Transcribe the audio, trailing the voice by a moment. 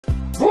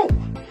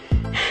Boom!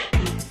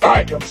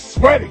 I am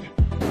sweating.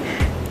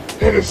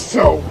 It is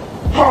so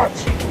hot.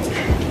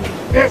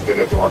 Answer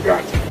the door,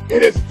 guys.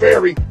 It is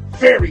very,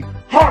 very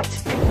hot.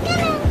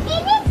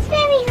 It is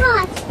very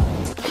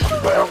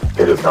hot. Well,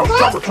 it is now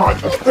summertime,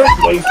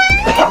 especially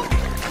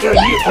here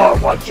you are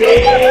watching.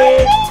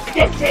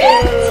 Get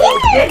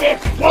it.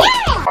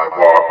 I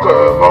walk a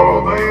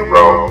lonely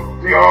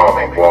road, the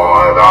only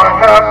one I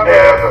have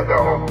ever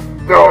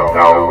known. Don't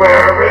know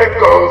where it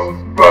goes,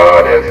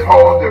 but it's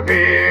home to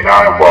me. And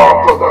I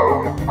walk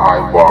alone.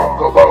 I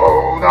walk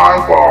alone.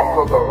 I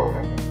walk alone.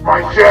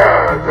 My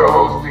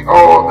shadow's the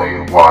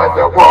only one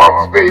that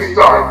walks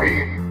beside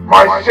me.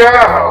 My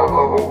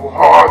shallow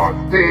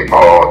heart's the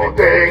only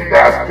thing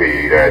that's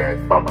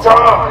beating.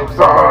 Sometimes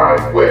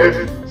I wish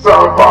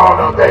someone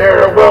out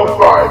there will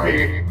find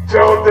me.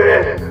 Till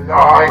then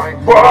I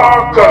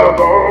walk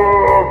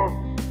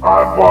alone.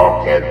 I'm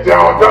walking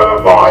down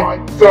the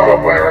line,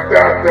 somewhere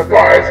that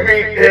divides me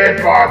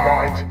in my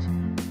mind.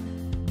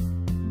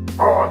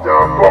 On the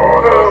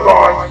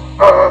borderline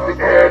of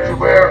the edge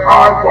where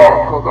I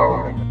walk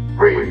alone.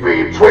 Read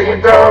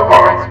between the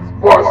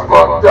lines, what's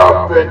fucked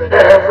up and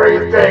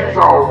everything's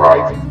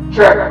alright.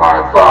 Check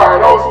my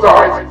vital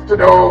signs to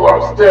know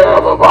I'm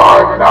still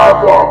alive and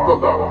I walk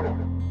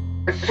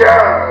alone. The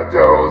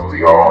shadow's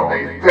the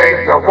only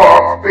thing that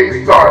walks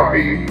beside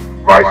me.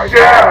 My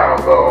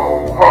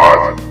shallow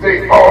heart's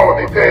the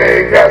only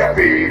thing that's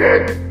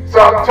beating.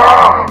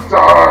 Sometimes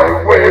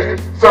I wish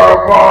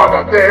someone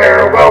out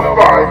there will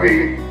find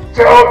me.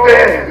 Till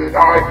then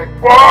I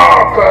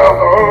walk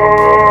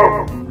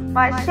alone.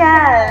 My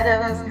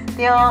shadow's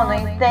the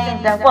only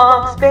thing that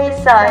walks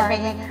beside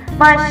me.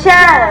 My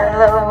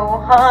shallow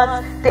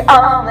heart's the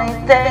only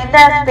thing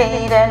that's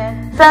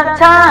beating.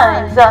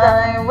 Sometimes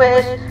I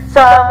wish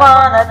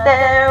someone out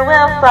there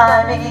will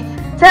find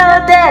me.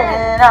 Till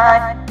then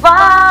I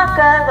walk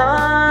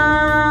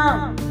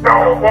alone.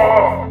 No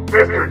more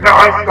Mr.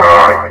 Nice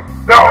Guy.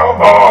 No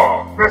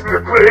more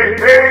Mr. Clean.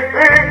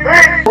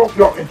 Hope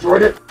y'all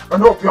enjoyed it,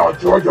 and hope y'all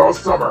enjoyed y'all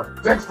summer.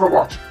 Thanks for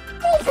watching.